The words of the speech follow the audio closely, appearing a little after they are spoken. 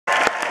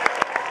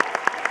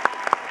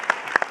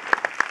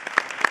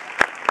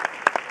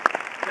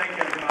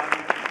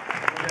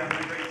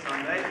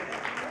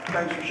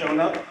Thanks for showing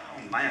up.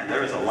 Oh man,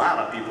 there's a lot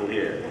of people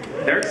here.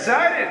 They're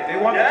excited.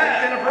 They want the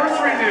 10th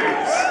anniversary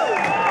news.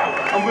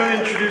 I'm going to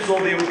introduce all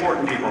the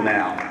important people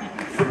now.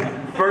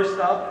 First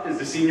up is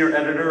the senior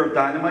editor of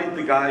Dynamite,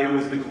 the guy who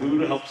was the glue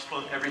to help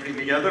put everything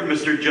together,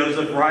 Mr.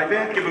 Joseph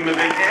Ryban. Give him a big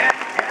hand.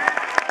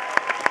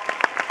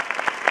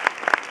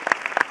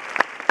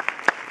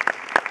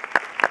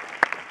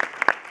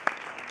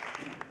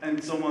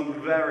 And someone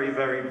very,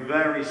 very,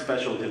 very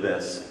special to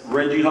this,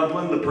 Reggie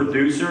Hudlin, the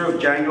producer of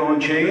Django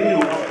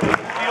Unchained, who helped put the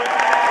deal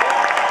together.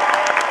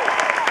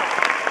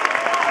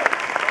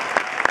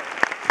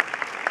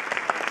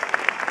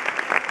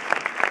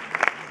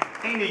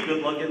 Ain't he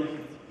good looking?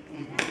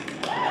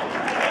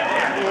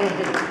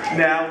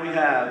 Now we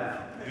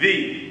have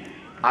the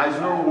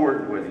Eisner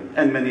Award winning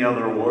and many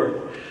other awards.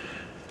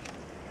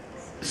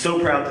 So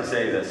proud to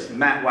say this,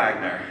 Matt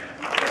Wagner.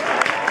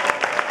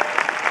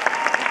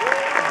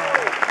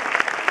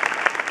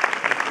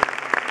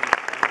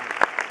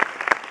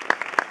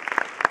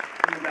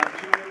 In about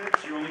 2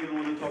 minutes, you're only going to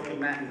want to talk to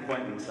Matt and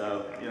Quentin,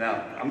 so, you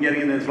know, I'm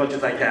getting in as much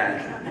as I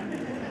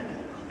can.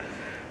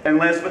 And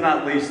last but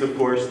not least, of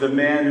course, the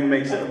man who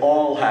makes it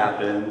all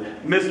happen,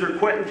 Mr.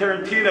 Quentin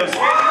Tarantino.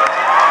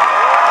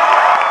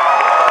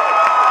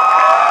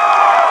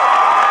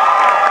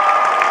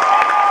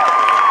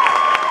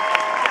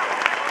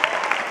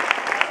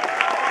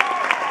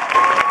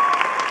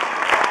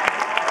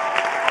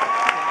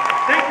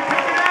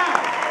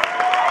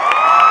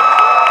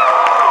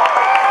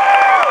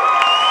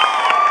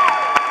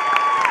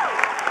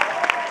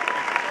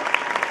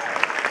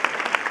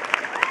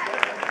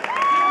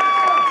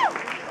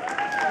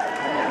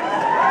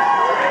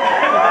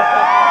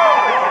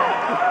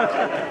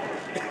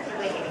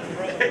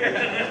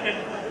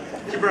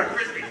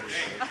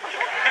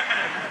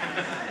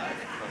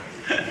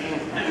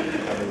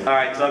 All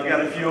right, so I've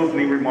got a few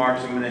opening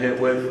remarks I'm going to hit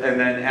with, and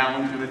then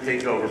Alan's going to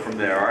take over from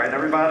there. All right,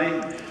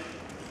 everybody?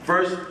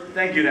 First,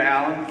 thank you to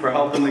Alan for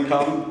helping me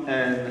come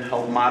and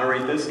help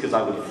moderate this, because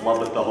I would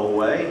flub it the whole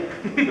way,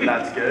 but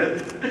that's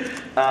good.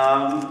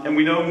 And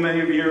we know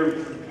many of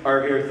you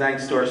are here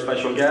thanks to our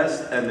special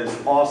guest and this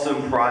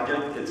awesome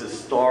project. It's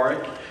historic.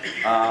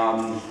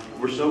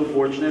 We're so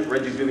fortunate,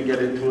 Reggie's going to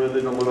get into it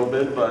in a little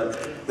bit,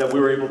 but that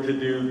we were able to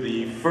do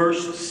the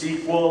first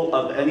sequel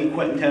of any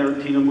Quentin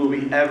Tarantino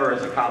movie ever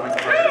as a comic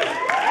book.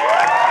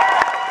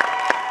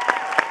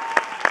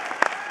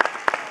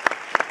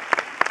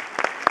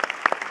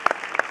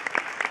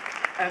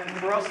 And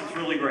for us, it's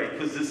really great,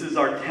 because this is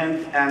our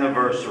 10th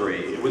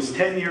anniversary. It was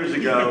 10 years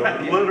ago,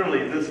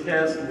 literally this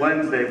past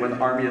Wednesday, when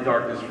Army of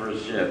Darkness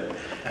first shipped.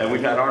 And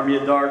we've had Army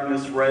of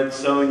Darkness, Red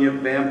Sonja,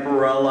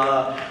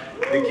 Vampirella,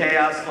 the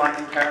Chaos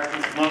Line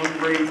characters, Lone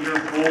Ranger,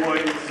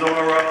 Boy,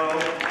 Zorro,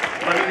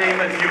 let me name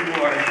a few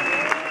more.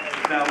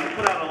 Now, we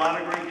put out a lot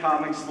of great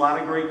comics, a lot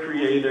of great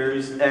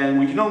creators, and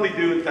we can only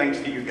do it thanks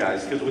to you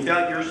guys, because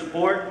without your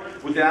support,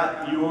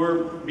 without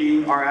your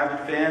being our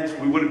avid fans,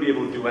 we wouldn't be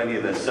able to do any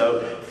of this.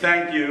 So,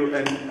 thank you,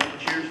 and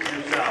cheers to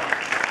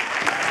yourself.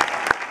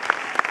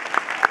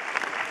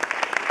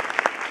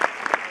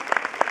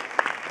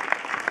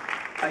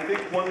 I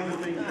think one of the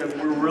things that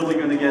we're really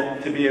going to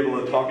get to be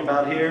able to talk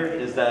about here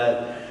is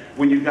that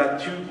when you've got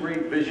two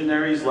great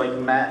visionaries like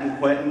Matt and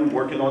Quentin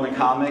working on a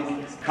comic,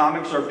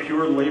 comics are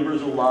pure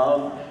labors of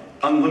love,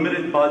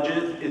 unlimited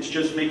budget. It's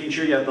just making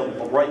sure you have the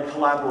right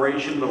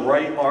collaboration, the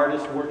right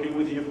artist working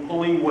with you,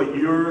 pulling what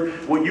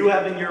you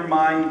have in your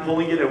mind,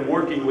 pulling it and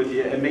working with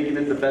you and making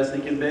it the best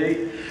it can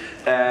be.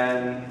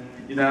 And,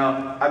 you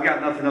know, I've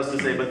got nothing else to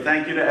say, but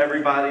thank you to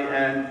everybody,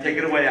 and take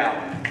it away,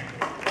 Alan.